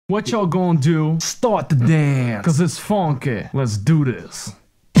What y'all gonna do? Start the dance, cause it's funky. Let's do this.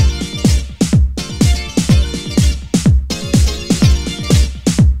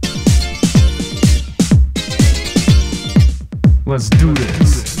 Let's do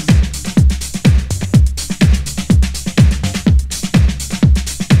this.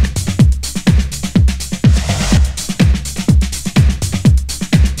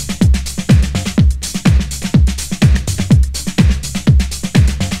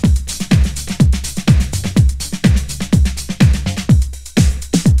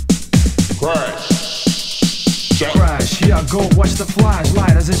 Crash, here I go, watch the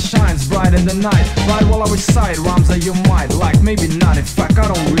flashlight as it shines bright in the night. Right while I recite rhymes that you might like, maybe not, in fact I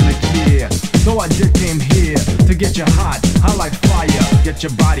don't really care. Though I did came here to get you hot, I like fire, get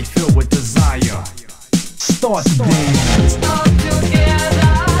your body filled with desire. Start the dance. All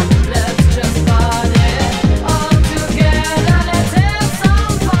together, let's just party. All together, let's have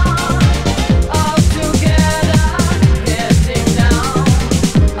some fun. All together, getting down.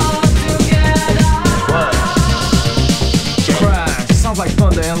 All together. Crash, sounds like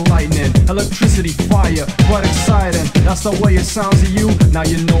thunder and lightning, electricity, fire, quite exciting. That's the way it sounds to you. Now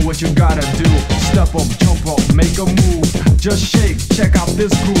you know what you gotta do. Step up, jump up, make a move. Just shake, check out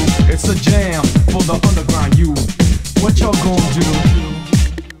this groove. It's a jam for the underground youth. What y'all gonna do?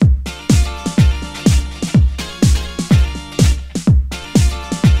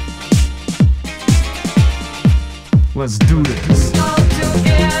 Let's do this. All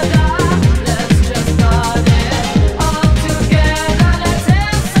together, let's just party. All together, let's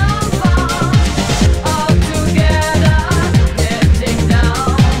have some fun. All together, getting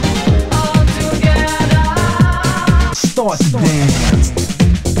down. All together. Start the dance.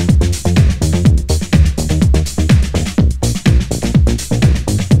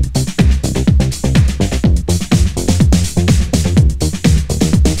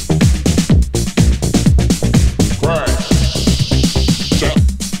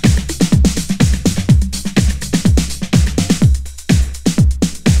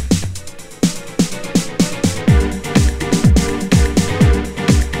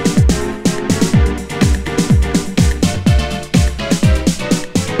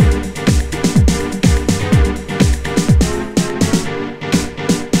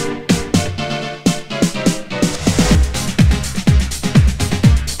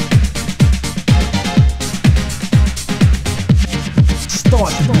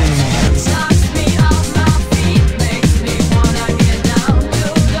 Start the dance. Knocks me off my feet, makes me wanna get down to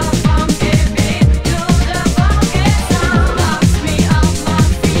the funky beat, to the funky sound. Knocks me off my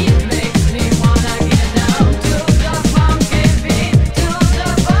feet, makes me wanna get down to the funky beat, to the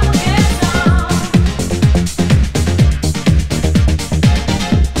funky sound.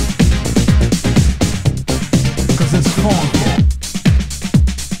 Cause it's funky.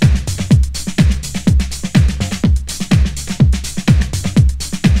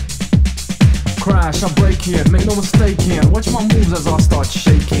 Crash, I break here, make no mistake here. Watch my moves as I start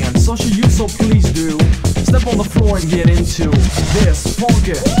shaking. So should you, so please do. Step on the floor and get into this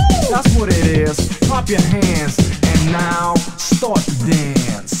funky. That's what it is. Clap your hands and now start the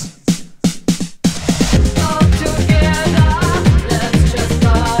dance.